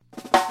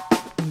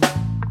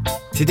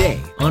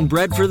Today on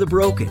Bread for the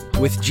Broken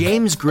with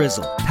James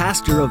Grizzle,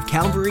 pastor of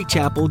Calvary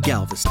Chapel,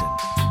 Galveston.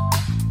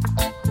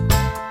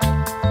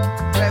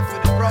 Bread for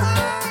the broken.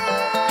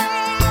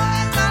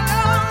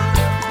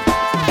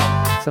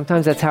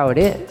 Sometimes that's how it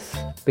is.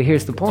 But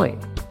here's the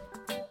point.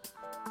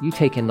 You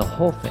take in the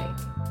whole thing.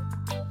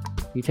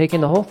 You take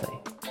in the whole thing.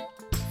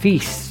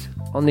 Feast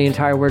on the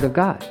entire Word of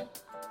God.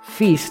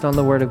 Feast on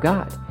the Word of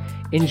God.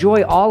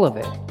 Enjoy all of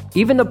it.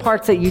 Even the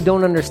parts that you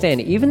don't understand.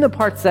 Even the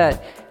parts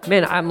that,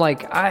 man, I'm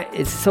like,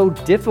 it's so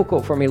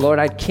difficult for me, Lord.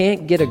 I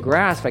can't get a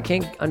grasp. I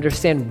can't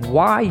understand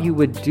why you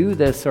would do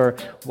this or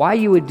why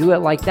you would do it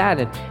like that.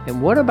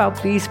 And what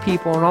about these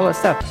people and all that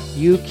stuff?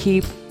 You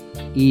keep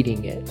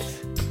eating it.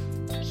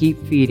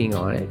 Keep feeding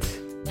on it.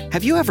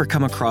 Have you ever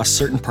come across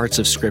certain parts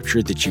of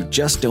Scripture that you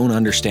just don't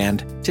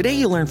understand? Today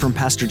you learn from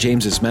Pastor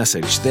James's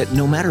message that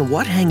no matter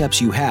what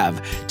hang-ups you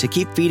have, to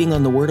keep feeding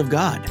on the Word of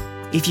God.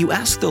 If you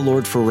ask the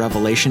Lord for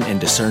revelation and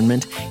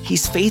discernment,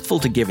 He's faithful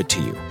to give it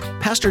to you.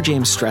 Pastor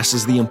James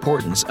stresses the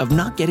importance of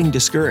not getting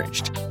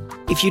discouraged.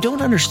 If you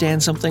don't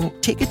understand something,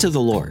 take it to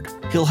the Lord.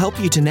 He'll help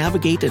you to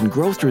navigate and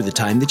grow through the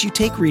time that you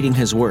take reading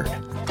His Word.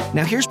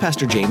 Now here's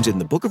Pastor James in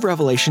the book of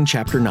Revelation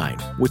chapter 9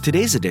 with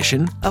today's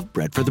edition of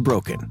Bread for the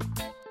Broken.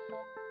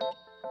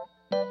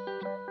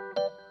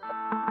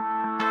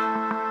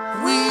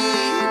 We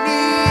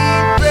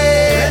need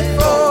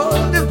bread for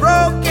the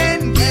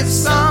broken. Give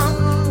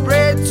some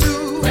bread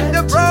to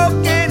the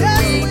broken.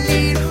 We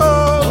need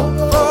hope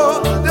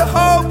for the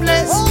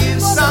hopeless.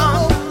 Give some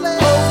hope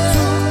to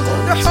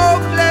the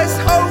hopeless.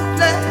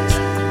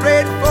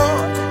 Bread for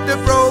the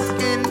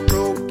broken.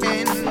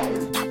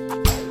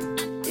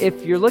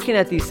 If you're looking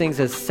at these things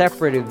as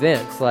separate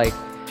events, like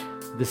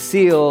the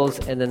seals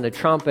and then the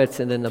trumpets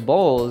and then the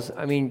bowls,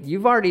 I mean,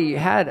 you've already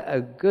had a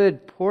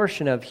good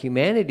portion of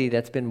humanity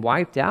that's been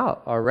wiped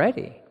out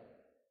already.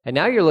 And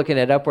now you're looking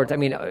at upwards, I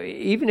mean,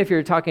 even if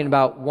you're talking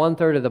about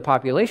 1/3 of the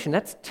population,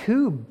 that's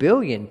 2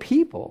 billion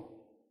people.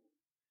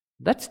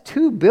 That's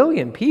 2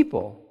 billion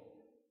people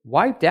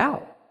wiped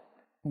out.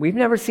 We've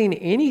never seen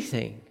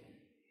anything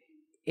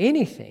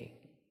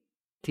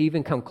to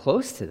even come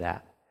close to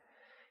that.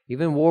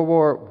 Even World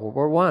War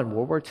I,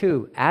 World War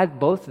II, add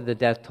both of the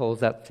death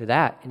tolls up to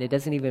that, and it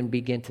doesn't even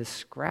begin to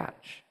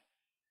scratch.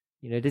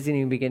 It doesn't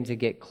even begin to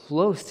get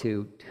close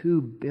to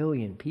 2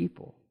 billion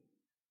people.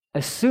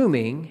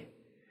 Assuming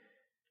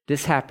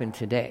this happened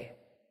today.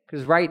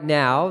 Because right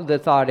now, the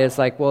thought is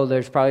like, well,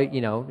 there's probably,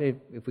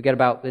 if we get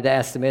about, the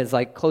estimate is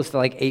like close to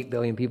like 8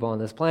 billion people on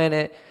this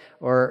planet,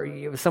 or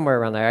somewhere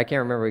around there. I can't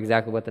remember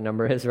exactly what the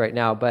number is right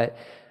now, but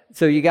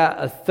so you got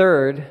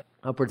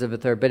upwards of a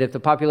third. But if the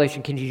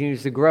population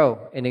continues to grow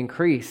and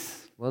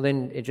increase, well,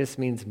 then it just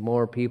means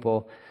more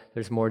people,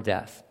 there's more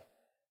death.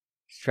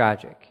 It's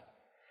tragic.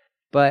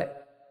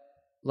 But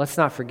let's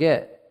not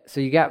forget,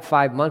 so you got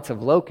 5 months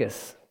of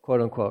locusts,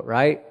 quote unquote,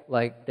 right?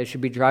 Like they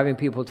should be driving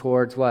people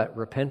towards what?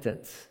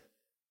 Repentance.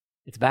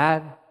 It's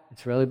bad.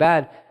 It's really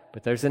bad.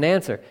 But there's an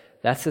answer.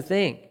 That's the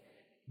thing.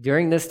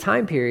 During this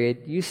time period,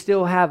 you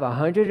still have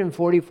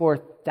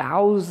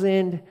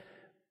 144,000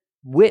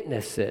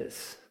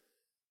 witnesses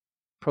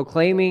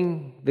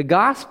proclaiming the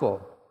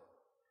gospel.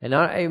 And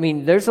I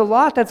mean, there's a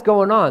lot that's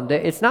going on.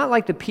 It's not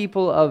like the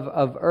people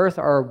of earth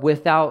are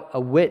without a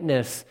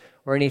witness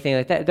or anything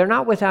like that. They're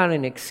not without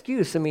an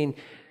excuse. I mean,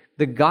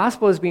 the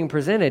gospel is being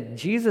presented.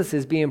 Jesus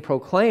is being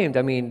proclaimed.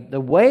 I mean, the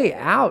way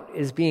out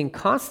is being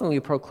constantly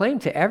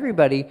proclaimed to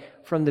everybody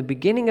from the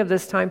beginning of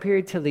this time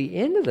period to the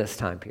end of this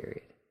time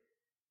period.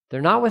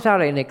 They're not without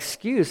an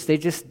excuse. They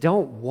just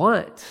don't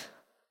want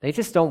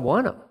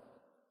them.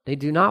 They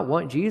do not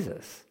want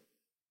Jesus.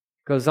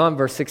 Goes on,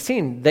 verse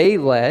 16, they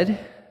led,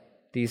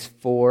 these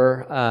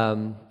 4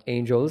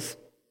 angels,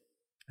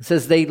 it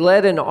says they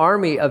led an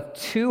army of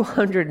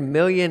 200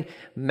 million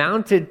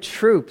mounted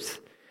troops.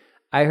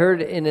 I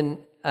heard in an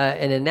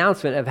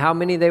announcement of how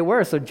many they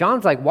were. So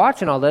John's like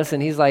watching all this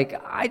and he's like,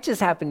 I just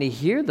happened to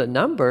hear the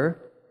number.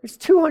 It's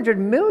 200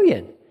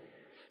 million.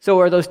 So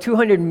are those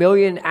 200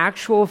 million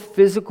actual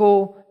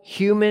physical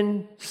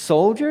human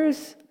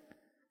soldiers?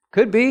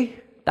 Could be.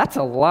 That's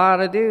a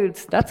lot of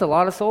dudes. That's a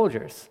lot of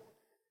soldiers.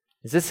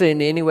 Is this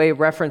in any way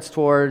reference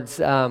towards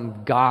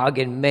Gog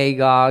and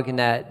Magog and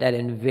that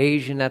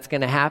invasion that's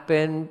going to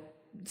happen?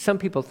 Some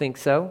people think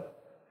so.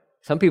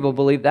 Some people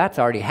believe that's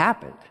already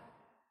happened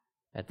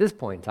at this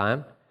point in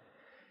time.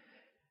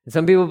 And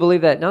some people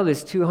believe that, no,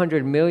 there's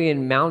 200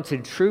 million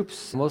mounted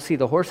troops, mostly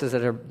the horses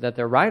that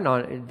they're riding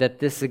on, that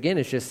this, again,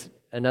 is just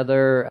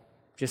another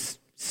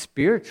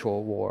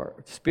spiritual war,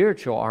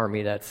 spiritual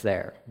army that's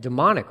there,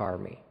 demonic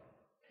army.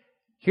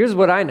 Here's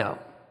what I know.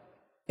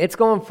 It's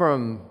going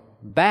from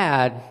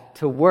bad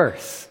to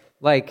worse.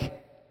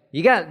 Like,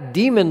 you got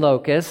demon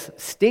locusts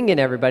stinging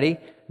everybody.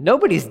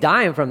 Nobody's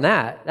dying from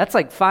that. That's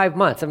like 5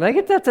 months. I mean, I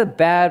guess that's a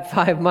bad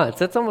 5 months.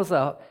 That's almost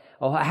a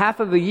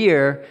half of a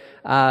year.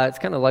 It's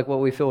kind of like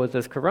what we feel with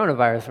this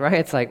coronavirus, right?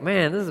 It's like,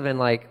 man, this has been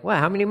like, wow,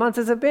 how many months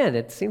has it been?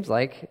 It seems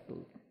like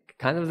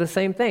kind of the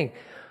same thing.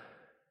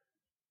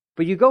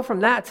 But you go from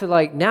that to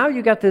like, now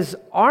you got this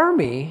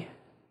army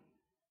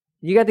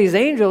You got these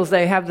angels,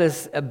 they have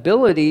this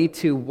ability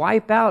to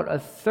wipe out a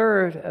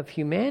third of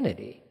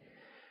humanity.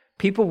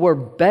 People were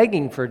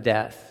begging for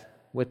death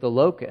with the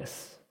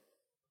locusts.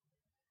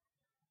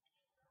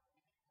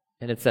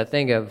 And it's that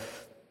thing of,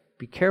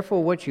 be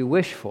careful what you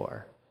wish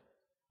for,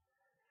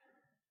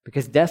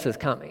 because death is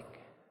coming.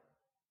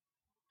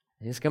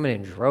 And it's coming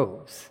in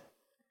droves.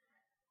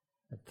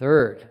 A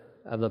third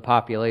of the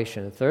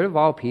population, a third of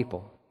all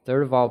people,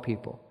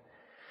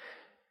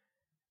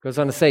 Goes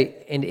on to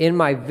say, and in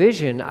my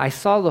vision, I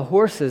saw the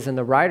horses and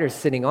the riders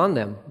sitting on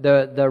them.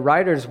 The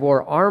riders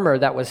wore armor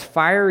that was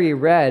fiery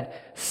red,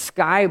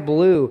 sky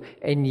blue,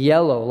 and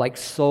yellow, like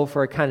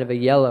sulfur, kind of a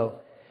yellow.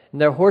 And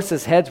their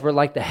horses' heads were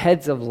like the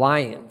heads of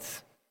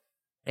lions.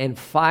 And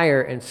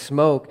fire and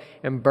smoke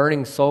and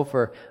burning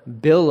sulfur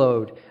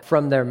billowed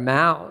from their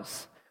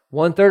mouths.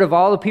 1/3 of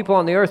all the people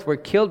on the earth were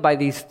killed by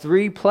these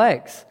 3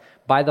 plagues.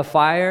 By the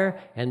fire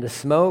and the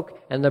smoke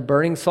and the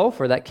burning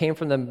sulfur that came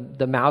from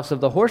the mouths of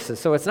the horses.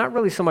 So it's not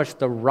really so much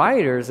the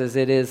riders as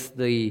it is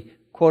the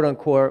quote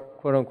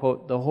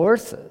unquote, the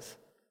horses.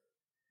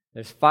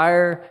 There's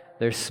fire,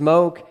 there's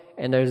smoke,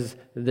 and there's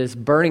this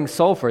burning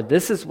sulfur.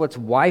 This is what's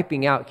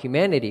wiping out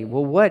humanity.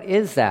 Well, what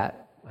is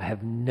that? I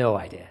have no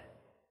idea.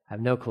 I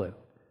have no clue.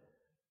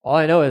 All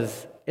I know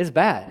is it's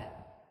bad.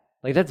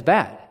 Like, that's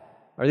bad.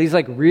 Are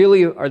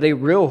they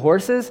real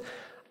horses?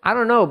 I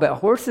don't know, but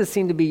horses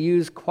seem to be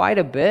used quite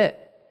a bit.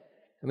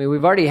 I mean,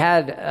 we've already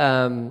had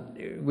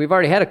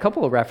a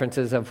couple of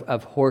references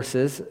of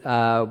horses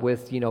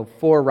with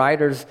 4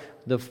 riders,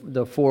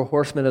 the 4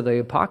 horsemen of the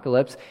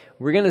apocalypse.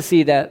 We're going to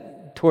see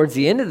that towards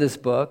the end of this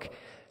book,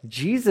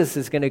 Jesus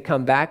is going to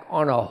come back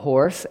on a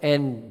horse,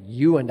 and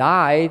you and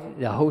I,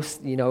 the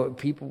host,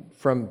 people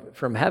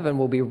from heaven,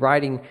 will be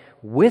riding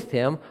with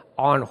him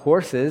on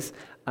horses.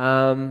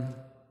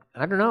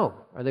 I don't know.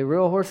 Are they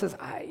real horses?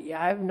 I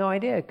have no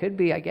idea. It could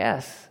be, I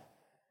guess.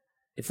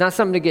 It's not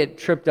something to get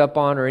tripped up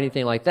on or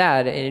anything like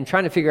that. And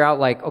trying to figure out,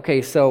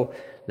 okay, so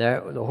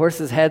the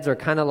horses' heads are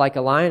kind of like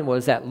a lion.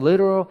 Was that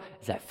literal?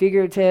 Is that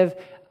figurative?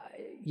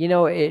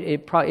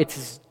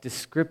 It's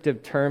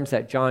descriptive terms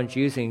that John's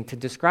using to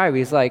describe.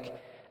 He's like,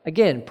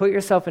 again, put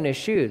yourself in his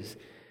shoes.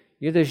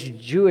 You're this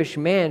Jewish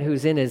man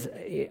who's in his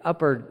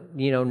upper,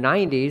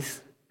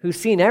 90s, who's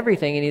seen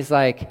everything, and he's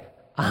like,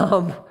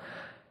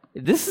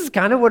 this is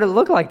kind of what it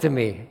looked like to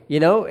me.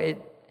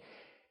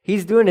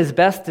 He's doing his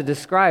best to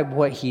describe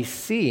what he's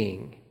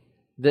seeing.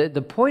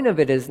 The point of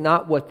it is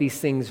not what these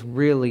things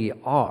really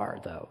are,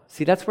 though.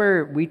 See, that's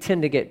where we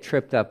tend to get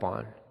tripped up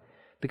on,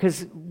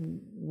 because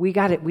we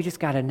just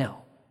got to know.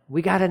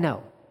 We got to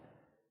know.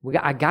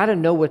 I got to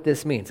know what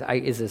this means.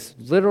 Is this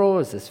literal?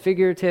 Is this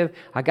figurative?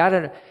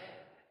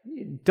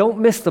 Don't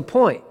miss the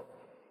point,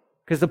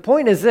 because the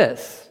point is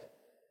this.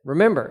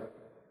 Remember,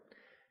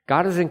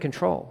 God is in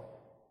control.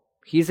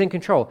 He's in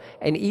control.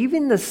 And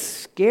even the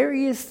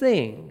scariest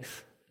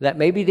things that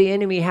maybe the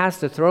enemy has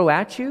to throw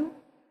at you,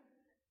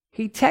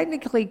 he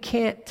technically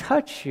can't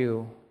touch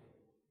you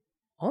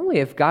only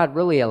if God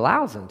really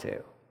allows him to.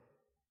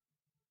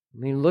 I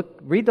mean,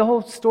 read the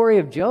whole story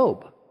of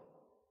Job.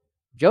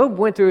 Job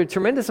went through a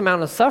tremendous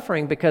amount of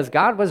suffering because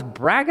God was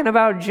bragging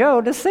about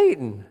Job to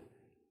Satan.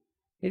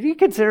 Have you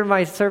considered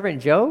my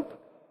servant Job?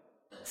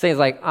 Satan's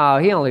like, oh,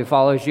 he only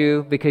follows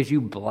you because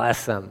you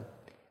bless him.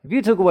 If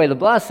you took away the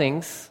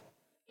blessings,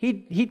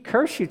 he'd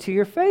curse you to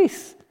your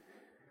face.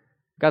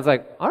 God's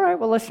like, all right,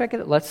 well, let's check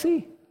it. Let's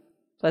see.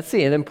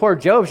 And then poor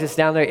Job's just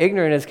down there,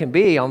 ignorant as can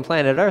be on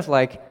planet Earth,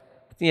 like,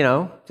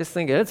 just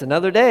thinking it's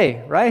another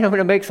day, right? I'm going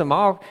to make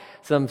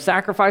some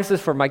sacrifices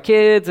for my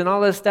kids and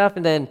all this stuff.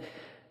 And then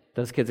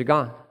those kids are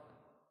gone.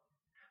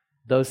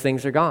 Those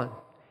things are gone.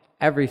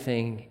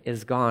 Everything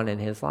is gone in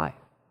his life.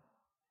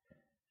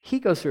 He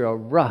goes through a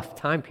rough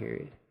time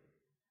period.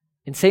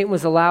 And Satan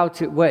was allowed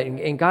to,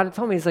 and God had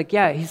told me, he's like,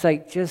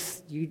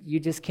 you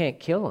just can't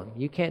kill him.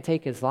 You can't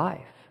take his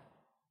life.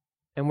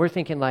 And we're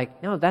thinking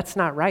no, that's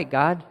not right,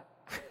 God.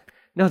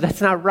 No, that's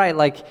not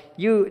right.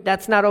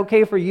 That's not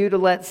okay for you to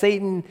let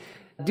Satan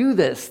do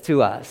this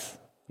to us.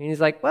 And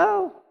he's like,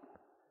 well,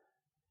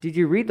 did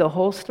you read the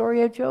whole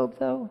story of Job,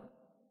 though?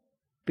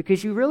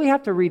 Because you really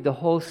have to read the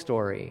whole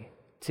story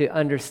to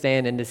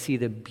understand and to see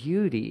the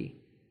beauty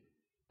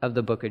of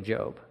the book of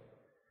Job.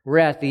 We're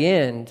at the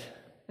end,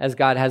 as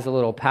God has a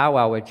little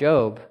powwow with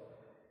Job.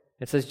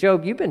 It says,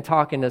 Job, you've been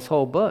talking this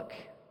whole book.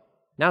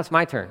 Now it's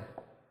my turn.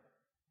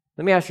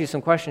 Let me ask you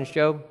some questions,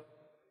 Job.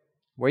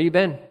 Where you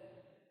been?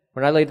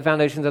 When I laid the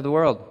foundations of the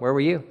world, where were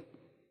you?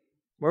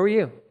 Where were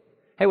you?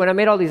 Hey, when I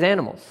made all these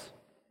animals,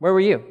 where were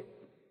you?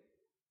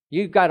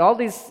 You got all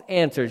these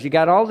answers. You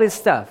got all this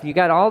stuff. You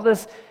got all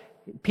this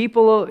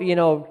people,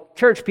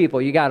 church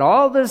people. You got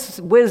all this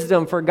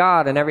wisdom for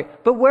God and everything.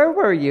 But where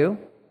were you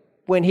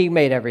when he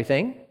made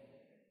everything?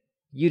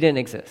 You didn't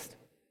exist.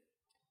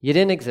 You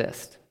didn't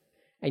exist.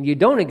 And you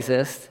don't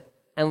exist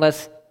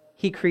unless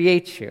he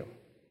creates you.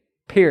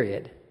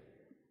 Period.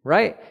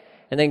 Right?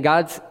 And then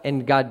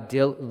God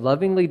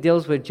lovingly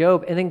deals with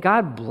Job, and then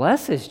God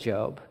blesses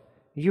Job.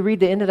 You read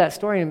the end of that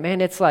story, and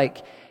man, it's like,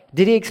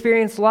 did he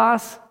experience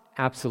loss?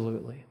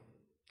 Absolutely.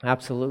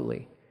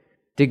 Absolutely.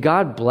 Did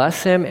God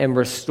bless him and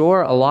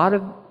restore a lot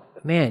of...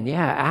 Man,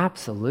 yeah,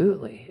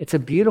 absolutely. It's a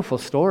beautiful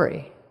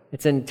story.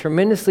 It's a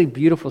tremendously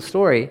beautiful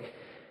story.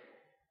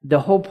 The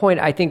whole point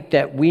I think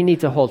that we need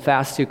to hold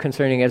fast to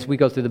concerning as we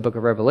go through the book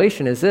of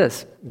Revelation is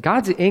this: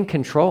 God's in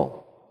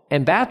control,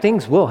 and bad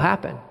things will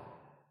happen.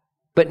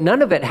 But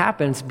none of it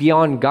happens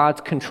beyond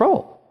God's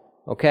control,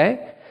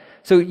 okay?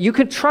 So you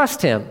could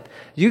trust him.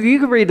 You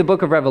could read the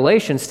book of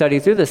Revelation, study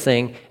through this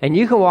thing, and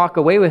you can walk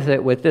away with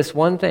it with this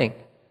one thing.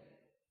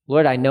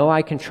 Lord, I know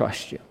I can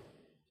trust you.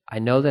 I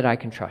know that I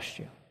can trust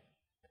you.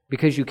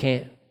 Because you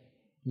can.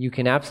 You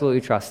can absolutely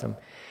trust him.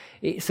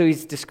 So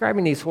he's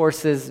describing these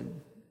horses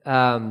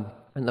and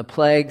the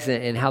plagues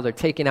and how they're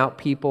taking out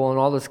people and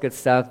all this good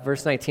stuff.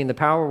 Verse 19, the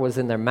power was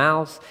in their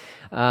mouths,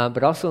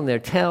 but also in their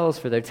tails,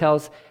 for their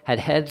tails had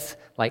heads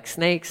like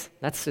snakes.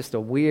 That's just a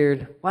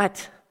weird, a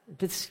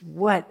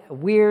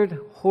weird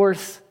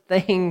horse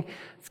thing.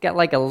 It's got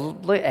like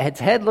its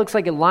head looks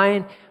like a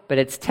lion, but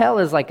its tail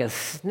is like a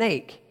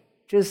snake.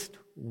 Just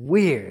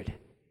weird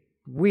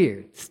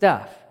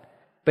stuff.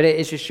 But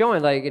it's just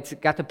showing like it's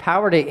got the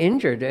power to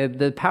injure,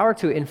 the power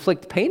to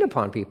inflict pain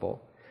upon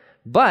people.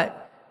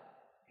 But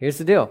here's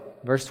the deal.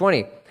 Verse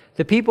 20.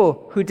 The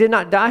people who did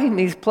not die in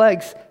these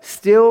plagues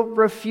still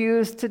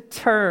refused to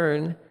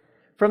turn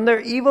from their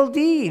evil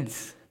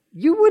deeds.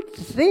 You would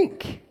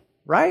think,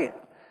 right?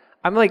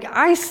 I'm like,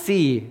 I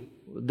see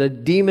the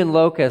demon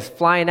locust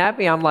flying at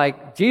me. I'm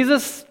like,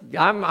 Jesus,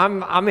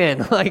 I'm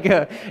in. Like,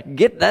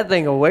 get that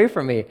thing away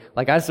from me.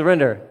 Like, I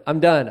surrender. I'm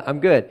done. I'm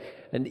good.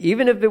 And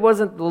even if it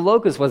wasn't, the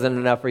locust wasn't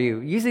enough for you,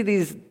 you see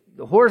these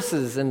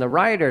horses and the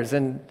riders,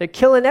 and they're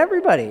killing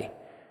everybody.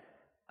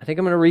 I think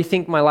I'm going to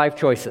rethink my life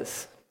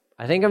choices.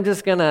 I think I'm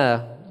just going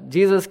to,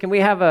 Jesus, can we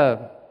have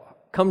a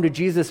come to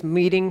Jesus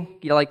meeting?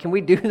 Can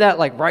we do that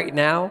like right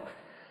now?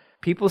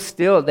 People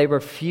still, they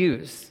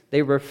refused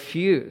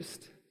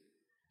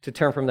to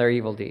turn from their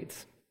evil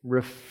deeds.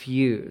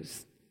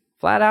 Refused.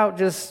 Flat out,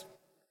 just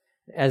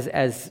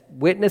as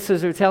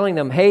witnesses are telling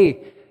them,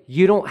 hey,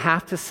 you don't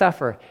have to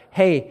suffer.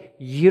 Hey,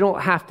 you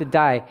don't have to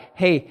die.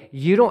 Hey,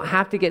 you don't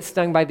have to get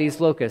stung by these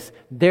locusts.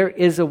 There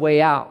is a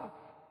way out.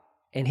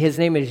 And his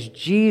name is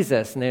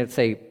Jesus. And they would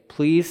say,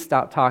 please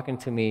stop talking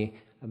to me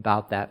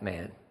about that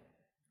man.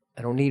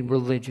 I don't need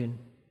religion.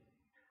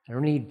 I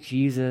don't need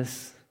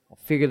Jesus. I'll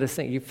figure this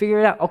thing. You figure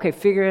it out. Okay,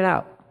 figure it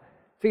out.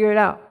 Figure it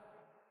out.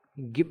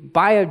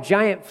 Buy a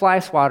giant fly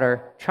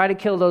swatter. Try to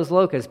kill those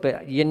locusts,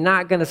 but you're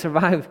not going to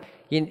survive.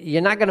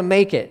 You're not going to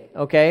make it,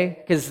 okay?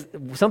 Because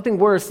something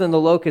worse than the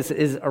locust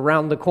is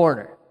around the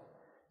corner.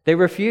 They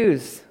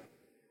refuse.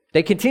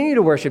 They continue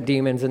to worship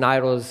demons and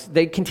idols.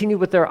 They continue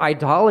with their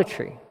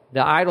idolatry.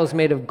 The idols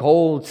made of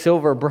gold,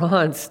 silver,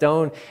 bronze,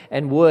 stone,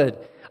 and wood.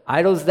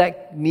 Idols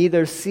that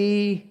neither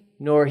see,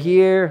 nor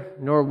hear,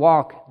 nor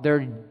walk.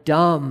 They're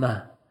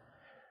dumb.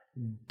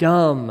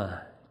 Dumb.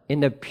 In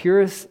the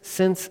purest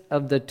sense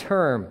of the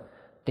term,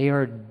 they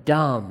are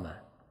dumb.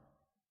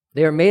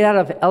 They are made out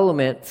of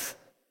elements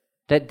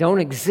that don't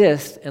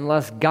exist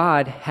unless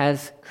God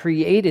has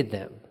created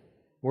them.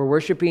 We're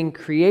worshiping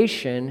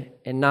creation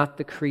and not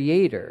the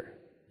Creator.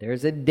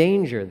 There's a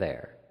danger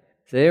there.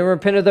 So they don't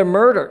repent of their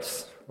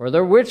murders or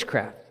their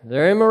witchcraft,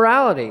 their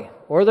immorality,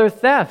 or their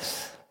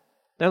thefts.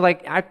 They're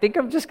like, I think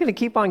I'm just going to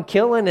keep on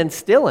killing and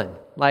stealing.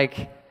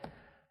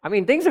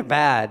 Things are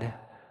bad,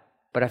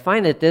 but I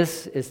find that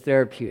this is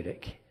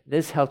therapeutic.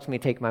 This helps me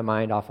take my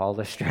mind off all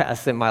the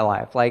stress in my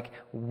life. Like,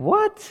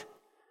 what?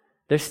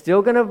 They're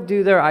still going to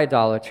do their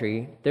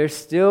idolatry. There's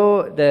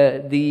still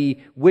the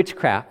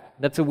witchcraft.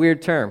 That's a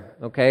weird term,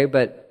 okay?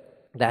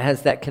 But that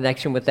has that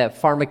connection with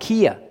that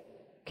pharmakia,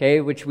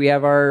 okay? Which we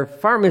have our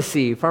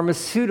pharmacy,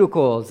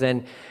 pharmaceuticals.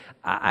 And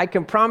I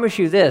can promise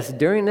you this.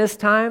 During this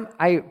time,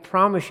 I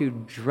promise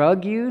you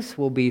drug use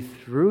will be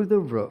through the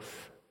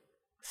roof.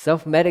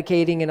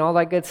 Self-medicating and all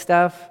that good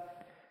stuff.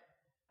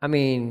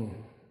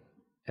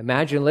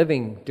 Imagine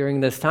living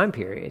during this time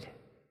period.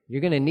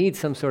 You're going to need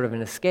some sort of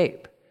an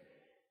escape.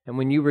 And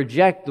when you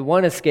reject the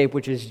one escape,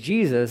 which is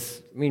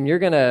Jesus,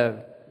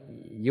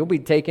 you'll be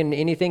taking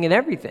anything and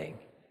everything.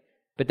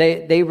 But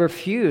they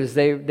refuse.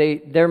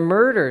 They're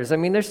murderers.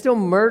 They're still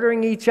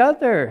murdering each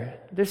other.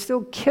 They're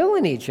still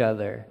killing each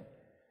other.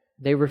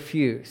 They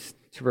refuse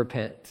to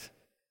repent.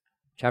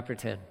 Chapter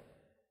 10.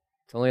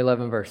 It's only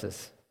 11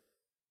 verses.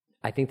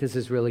 I think this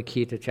is really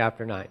key to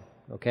chapter 9,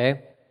 okay?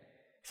 It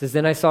says,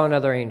 then I saw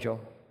another angel,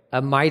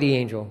 a mighty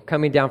angel,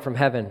 coming down from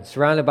heaven,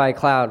 surrounded by a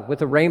cloud,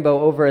 with a rainbow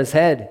over his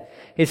head.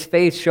 His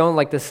face shone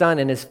like the sun,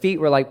 and his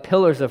feet were like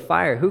pillars of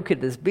fire. Who could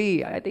this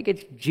be? I think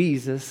it's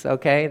Jesus,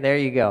 okay? There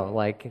you go.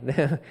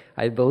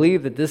 I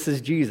believe that this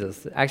is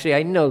Jesus. Actually,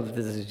 I know that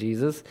this is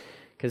Jesus,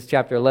 because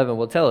chapter 11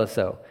 will tell us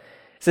so.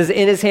 It says,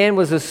 in his hand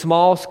was a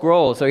small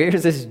scroll. So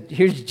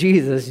here's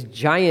Jesus,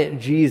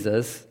 giant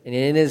Jesus, and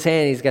in his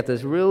hand he's got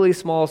this really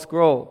small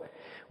scroll,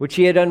 which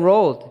he had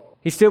unrolled.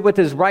 He stood with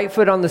his right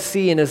foot on the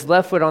sea and his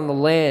left foot on the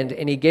land,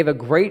 and he gave a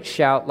great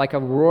shout like a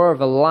roar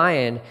of a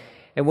lion.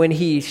 And when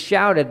he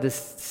shouted, the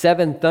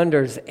seven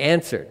thunders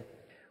answered.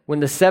 When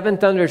the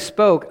seventh thunder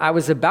spoke, I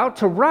was about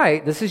to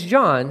write, this is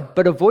John,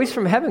 but a voice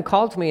from heaven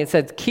called to me and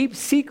said, keep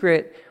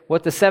secret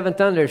what the seventh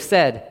thunder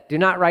said. Do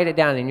not write it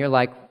down. And you're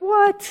like,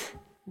 what?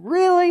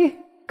 Really?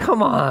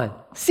 Come on.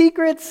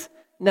 Secrets?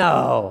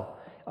 No.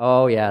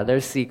 Oh yeah,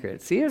 there's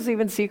secrets. See, there's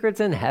even secrets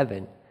in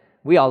heaven.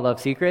 We all love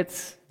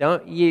secrets.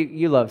 Don't you?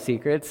 You love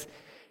secrets.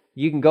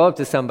 You can go up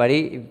to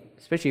somebody,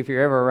 especially if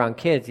you're ever around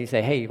kids, you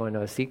say, hey, you want to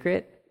know a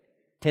secret?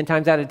 10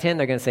 times out of 10,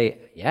 they're going to say,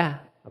 yeah,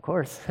 of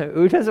course.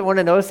 Who doesn't want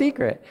to know a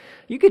secret?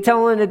 You could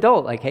tell an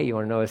adult, like, hey, you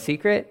want to know a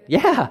secret?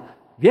 Yeah.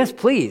 Yes,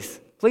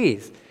 please.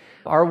 Please.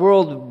 Our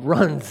world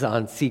runs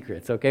on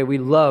secrets, okay? We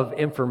love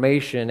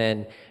information,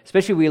 and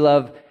especially we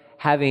love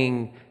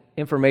having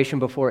information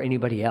before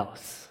anybody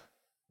else,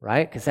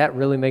 right? Because that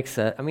really makes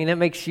it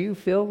makes you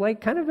feel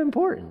like kind of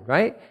important,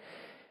 right?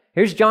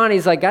 Here's John,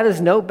 he's like got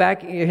his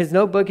notebook,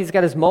 he's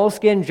got his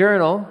moleskin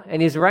journal,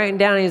 and he's writing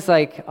down, he's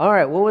like, all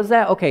right, what was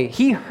that? Okay,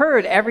 he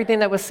heard everything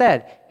that was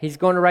said. He's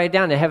going to write it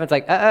down, and heaven's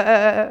like,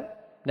 no,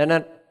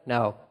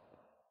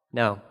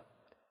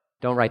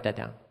 don't write that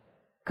down.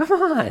 Come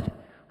on,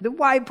 then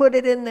why put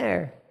it in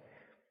there?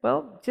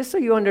 Well, just so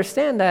you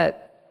understand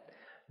that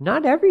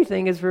not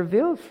everything is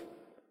revealed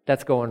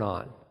that's going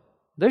on.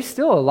 There's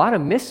still a lot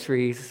of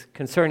mysteries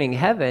concerning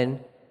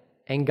heaven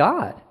and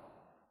God.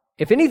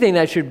 If anything,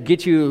 that should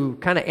get you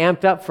kind of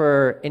amped up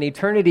for an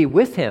eternity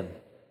with him.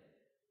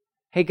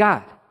 Hey,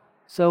 God,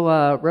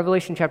 so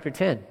Revelation chapter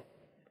 10,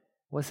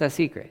 what's that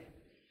secret?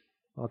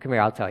 Well, come here,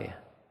 I'll tell you,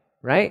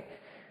 right?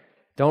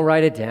 Don't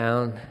write it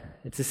down.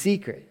 It's a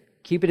secret.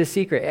 Keep it a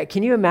secret.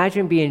 Can you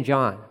imagine being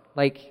John?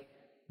 Like,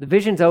 the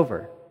vision's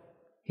over.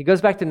 He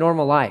goes back to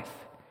normal life.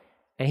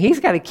 And he's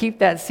got to keep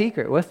that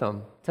secret with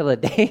him till the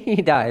day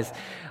he dies.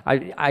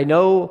 I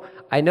know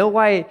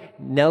why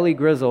Nellie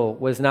Grizzle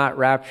was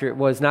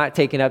not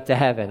taken up to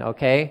heaven,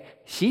 okay?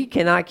 She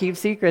cannot keep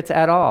secrets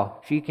at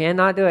all. She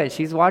cannot do it.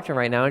 She's watching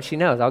right now and she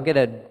knows. I'll get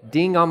a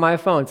ding on my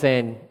phone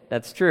saying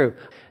that's true.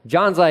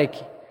 John's like,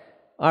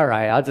 all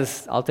right,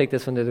 I'll take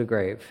this one to the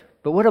grave.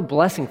 But what a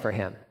blessing for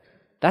him.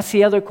 That's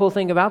the other cool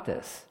thing about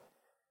this.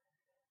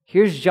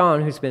 Here's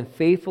John, who's been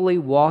faithfully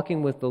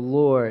walking with the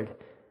Lord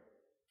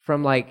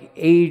from like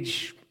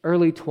age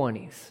early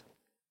 20s.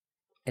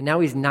 And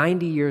now he's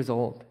 90 years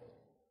old.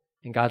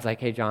 And God's like,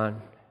 hey,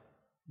 John,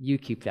 you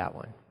keep that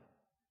one.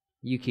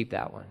 You keep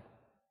that one.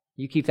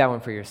 You keep that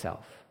one for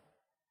yourself.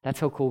 That's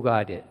how cool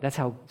God is. That's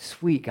how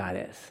sweet God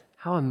is.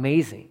 How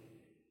amazing.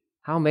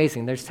 How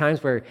amazing. There's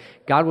times where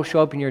God will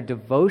show up in your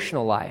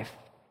devotional life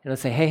and he'll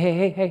say,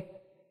 hey,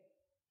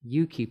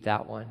 you keep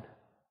that one.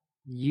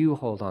 You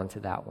hold on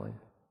to that one.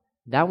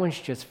 That one's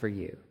just for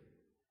you.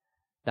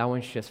 That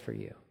one's just for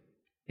you.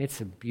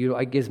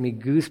 It gives me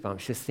goosebumps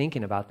just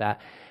thinking about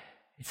that.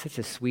 It's such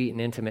a sweet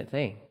and intimate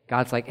thing.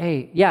 God's like,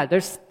 hey, yeah,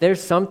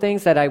 there's some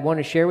things that I want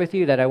to share with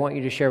you that I want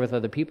you to share with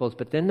other people,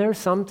 but then there's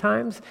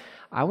sometimes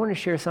I want to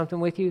share something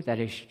with you that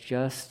is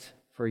just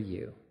for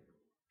you.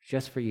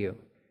 Just for you.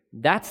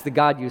 That's the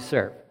God you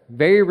serve.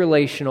 Very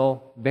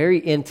relational, very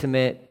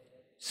intimate,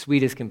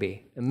 sweet as can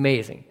be.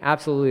 Amazing.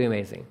 Absolutely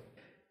amazing.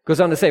 Goes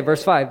on to say,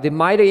 verse 5, the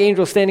mighty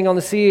angel standing on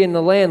the sea and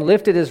the land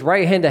lifted his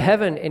right hand to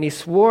heaven, and he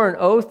swore an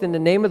oath in the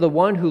name of the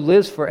one who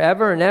lives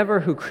forever and ever,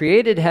 who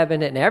created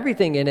heaven and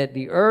everything in it,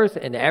 the earth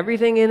and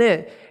everything in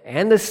it,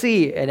 and the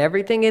sea and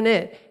everything in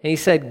it. And he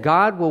said,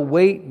 God will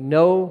wait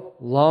no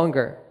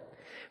longer.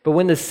 But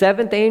when the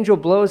seventh angel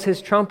blows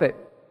his trumpet,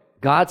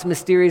 God's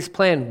mysterious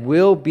plan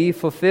will be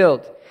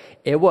fulfilled.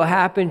 It will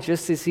happen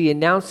just as he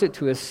announced it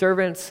to his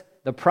servants,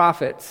 the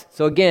prophets.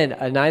 So again,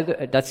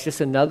 that's just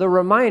another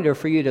reminder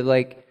for you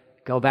to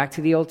go back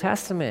to the Old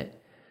Testament.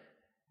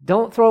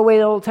 Don't throw away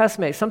the Old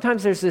Testament.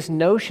 Sometimes there's this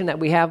notion that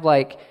we have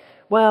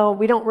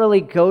we don't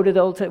really go to the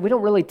Old Testament. We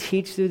don't really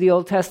teach through the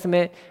Old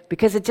Testament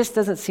because it just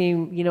doesn't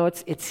seem,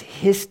 it's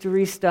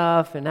history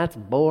stuff and that's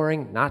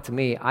boring. Not to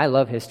me. I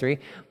love history.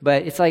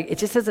 But it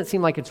just doesn't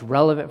seem like it's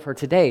relevant for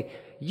today.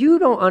 You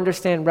don't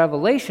understand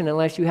Revelation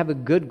unless you have a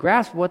good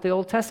grasp of what the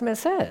Old Testament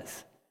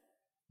says.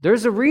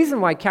 There's a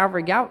reason why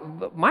Calvary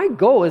my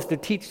goal is to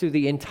teach through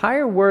the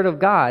entire Word of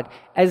God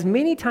as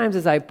many times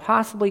as I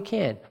possibly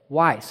can.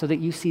 Why? So that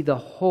you see the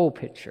whole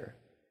picture.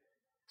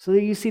 So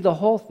that you see the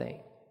whole thing.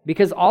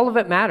 Because all of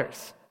it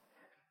matters.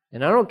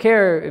 And I don't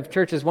care if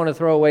churches want to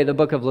throw away the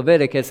book of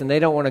Leviticus and they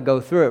don't want to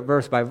go through it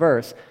verse by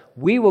verse.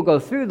 We will go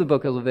through the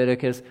book of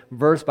Leviticus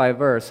verse by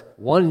verse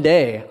one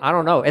day. I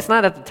don't know. It's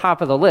not at the top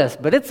of the list,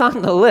 but it's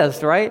on the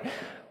list, right?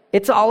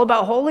 It's all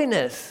about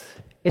holiness.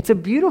 It's a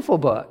beautiful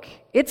book.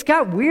 It's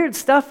got weird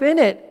stuff in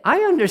it.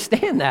 I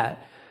understand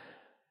that.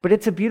 But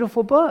it's a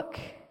beautiful book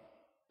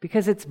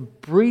because it's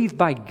breathed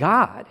by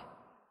God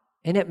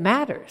and it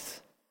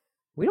matters.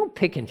 We don't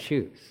pick and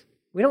choose.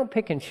 We don't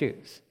pick and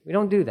choose. We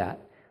don't do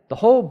that. The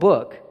whole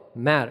book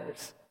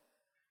matters.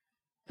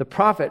 The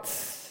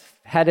prophets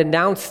had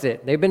announced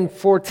it. They've been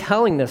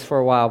foretelling this for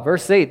a while.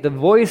 Verse 8, the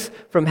voice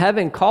from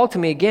heaven called to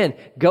me again,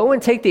 go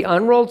and take the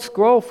unrolled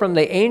scroll from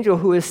the angel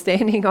who is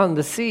standing on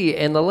the sea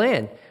and the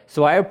land.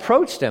 So I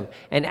approached him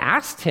and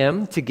asked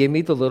him to give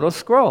me the little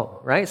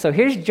scroll, right? So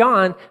here's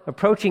John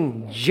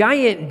approaching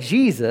giant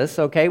Jesus,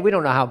 okay? We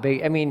don't know how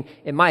big. I mean,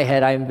 in my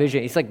head, I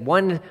envision he's like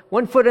one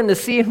foot in the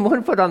sea and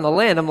 1 foot on the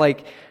land. I'm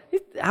like,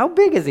 how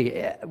big is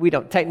he? We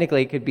don't,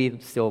 technically it could be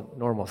still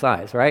normal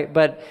size, right?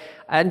 But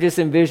I'm just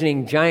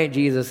envisioning giant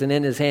Jesus, and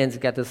in his hands,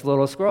 he's got this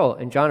little scroll.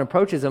 And John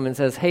approaches him and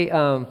says, hey,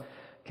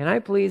 can I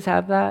please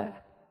have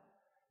that?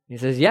 He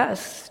says,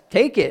 yes,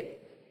 take it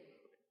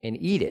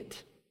and eat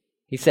it.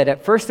 He said,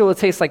 at first it will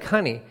taste like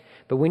honey,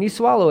 but when you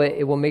swallow it,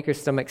 it will make your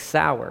stomach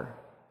sour.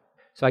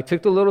 So I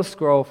took the little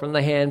scroll from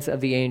the hands of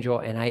the angel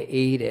and I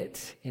ate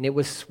it. And it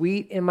was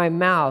sweet in my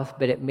mouth,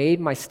 but it made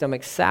my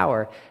stomach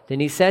sour. Then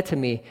he said to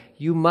me,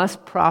 you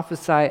must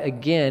prophesy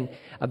again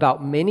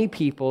about many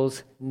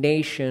peoples,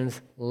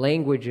 nations,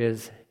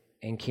 languages,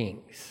 and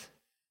kings.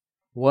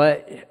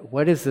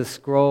 What is this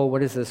scroll?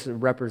 What is this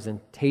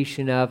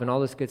representation of? And all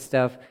this good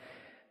stuff.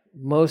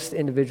 Most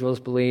individuals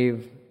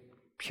believe,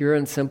 pure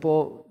and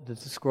simple, that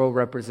the scroll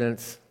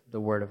represents the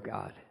Word of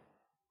God.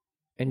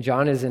 And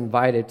John is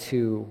invited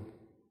to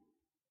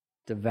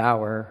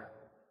devour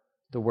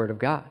the Word of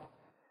God.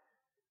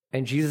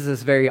 And Jesus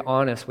is very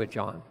honest with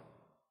John.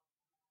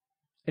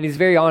 And he's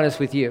very honest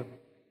with you.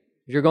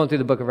 You're going through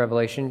the book of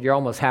Revelation. You're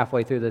almost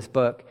halfway through this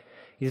book.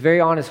 He's very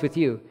honest with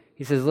you.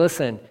 He says,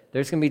 listen,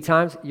 there's going to be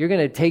times you're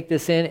going to take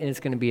this in and it's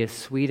going to be as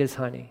sweet as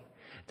honey.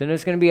 Then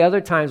there's going to be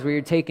other times where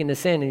you're taking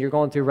this in and you're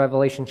going through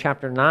Revelation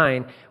chapter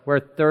 9, where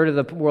a third of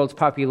the world's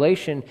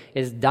population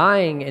is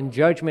dying and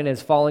judgment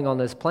is falling on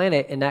this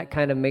planet, and that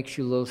kind of makes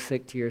you a little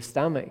sick to your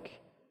stomach.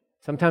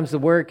 Sometimes the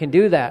word can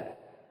do that.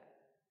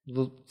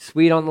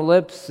 Sweet on the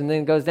lips, and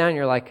then it goes down, and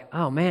you're like,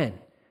 oh man,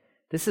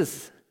 this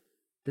is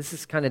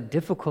kind of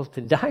difficult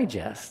to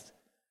digest.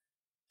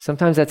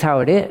 Sometimes that's how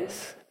it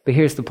is. But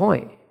here's the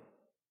point.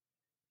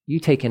 You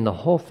take in the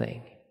whole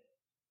thing.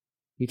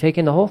 You take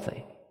in the whole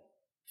thing.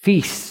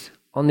 Feast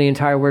on the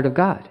entire Word of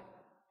God.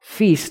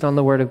 Feast on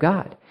the Word of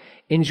God.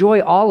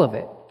 Enjoy all of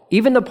it.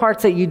 Even the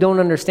parts that you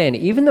don't understand.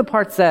 Even the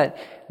parts that,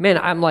 man,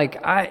 I'm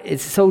like,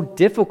 it's so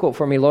difficult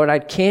for me, Lord. I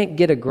can't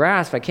get a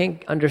grasp. I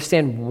can't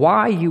understand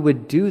why you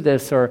would do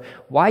this or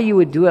why you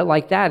would do it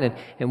like that.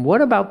 And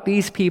what about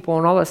these people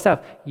and all that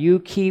stuff? You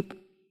keep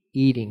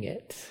eating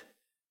it.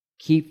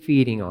 Keep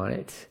feeding on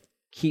it.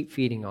 Keep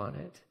feeding on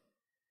it.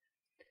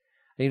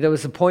 I think that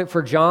was the point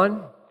for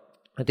John.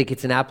 I think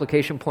it's an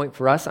application point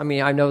for us. I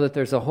mean, I know that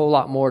there's a whole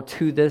lot more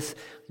to this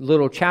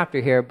little chapter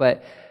here,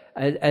 but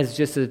as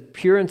just a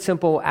pure and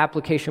simple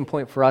application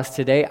point for us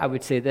today, I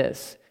would say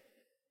this.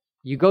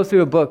 You go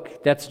through a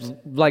book that's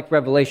like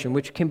Revelation,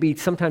 which can be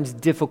sometimes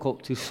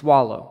difficult to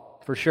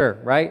swallow, for sure,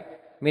 right?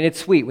 I mean, it's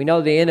sweet. We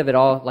know the end of it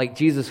all, like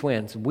Jesus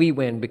wins. We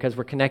win because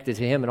we're connected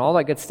to Him and all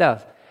that good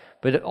stuff.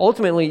 But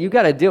ultimately, you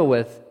got to deal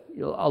with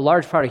a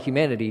large part of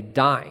humanity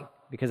dying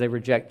because they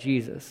reject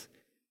Jesus.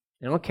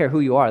 I don't care who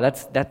you are.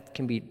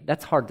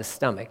 That's hard to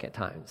stomach at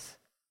times,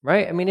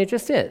 right? I mean, it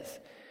just is.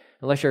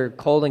 Unless you're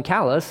cold and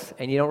callous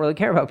and you don't really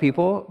care about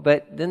people,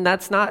 but then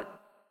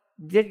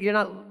you're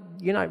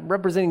not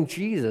representing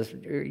Jesus,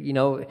 you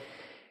know,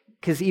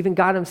 because even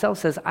God Himself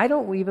says, I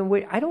don't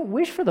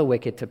wish for the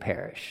wicked to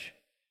perish.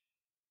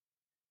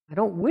 I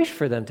don't wish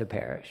for them to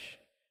perish.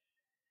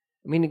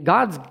 I mean,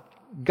 God's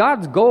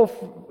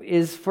goal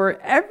is for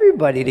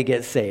everybody to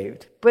get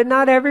saved, but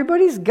not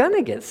everybody's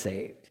gonna get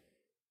saved.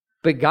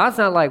 But God's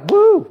not like,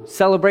 woo,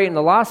 celebrating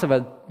the loss of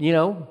a,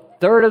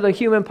 third of the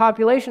human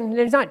population.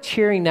 He's not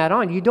cheering that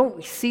on. You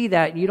don't see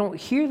that. You don't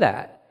hear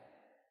that.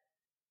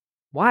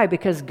 Why?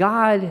 Because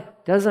God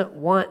doesn't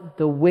want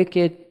the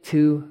wicked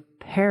to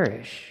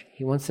perish.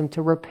 He wants them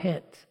to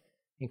repent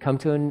and come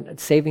to a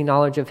saving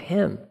knowledge of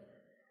Him.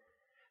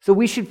 So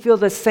we should feel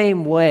the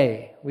same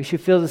way. We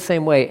should feel the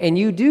same way. And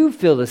you do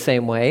feel the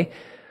same way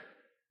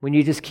when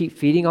you just keep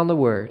feeding on the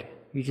Word.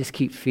 You just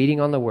keep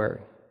feeding on the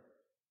Word.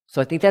 So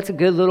I think that's a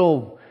good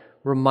little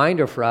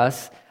reminder for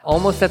us.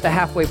 Almost at the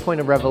halfway point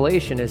of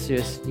Revelation is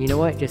just, you know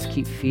what? Just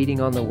keep feeding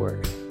on the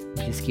Word.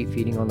 Just keep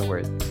feeding on the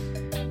Word.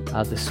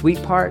 The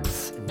sweet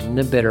parts and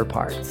the bitter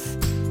parts. The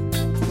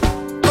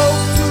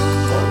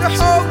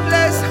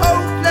hopeless,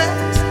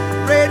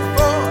 bread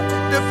for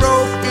the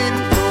broken.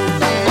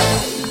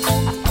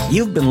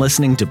 You've been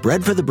listening to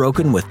Bread for the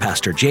Broken with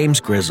Pastor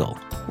James Grizzle.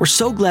 We're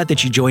so glad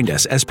that you joined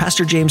us as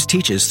Pastor James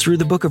teaches through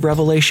the book of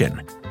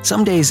Revelation.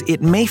 Some days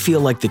it may feel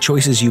like the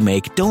choices you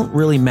make don't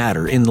really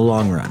matter in the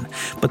long run,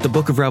 but the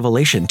book of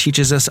Revelation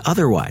teaches us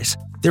otherwise.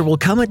 There will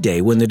come a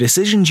day when the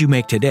decisions you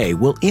make today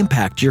will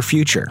impact your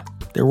future.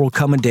 There will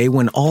come a day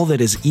when all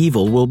that is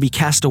evil will be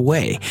cast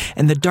away,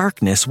 and the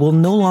darkness will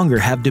no longer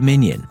have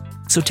dominion.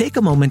 So take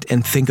a moment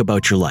and think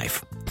about your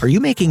life. Are you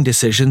making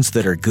decisions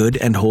that are good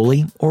and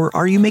holy, or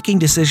are you making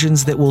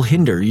decisions that will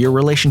hinder your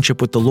relationship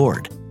with the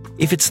Lord?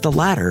 If it's the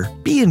latter,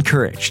 be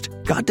encouraged.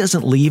 God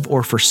doesn't leave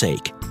or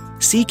forsake.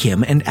 Seek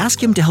Him and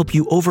ask Him to help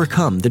you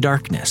overcome the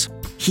darkness.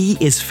 He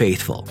is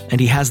faithful, and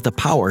He has the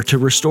power to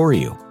restore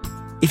you.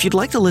 If you'd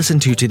like to listen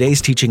to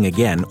today's teaching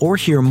again or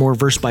hear more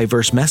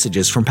verse-by-verse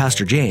messages from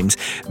Pastor James,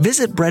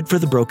 visit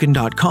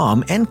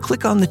breadforthebroken.com and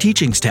click on the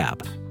Teachings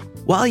tab.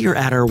 While you're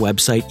at our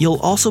website, you'll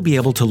also be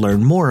able to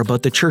learn more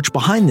about the church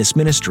behind this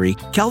ministry,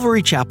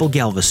 Calvary Chapel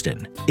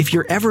Galveston. If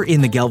you're ever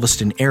in the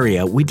Galveston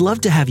area, we'd love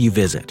to have you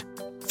visit.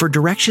 For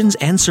directions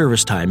and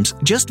service times,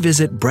 just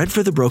visit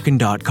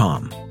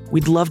breadforthebroken.com.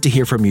 We'd love to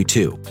hear from you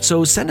too,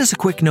 so send us a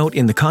quick note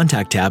in the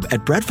contact tab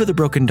at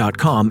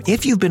breadforthebroken.com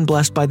if you've been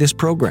blessed by this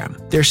program.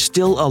 There's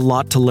still a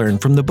lot to learn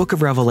from the book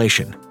of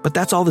Revelation, but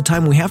that's all the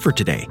time we have for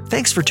today.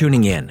 Thanks for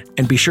tuning in,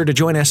 and be sure to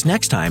join us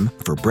next time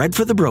for Bread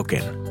for the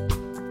Broken.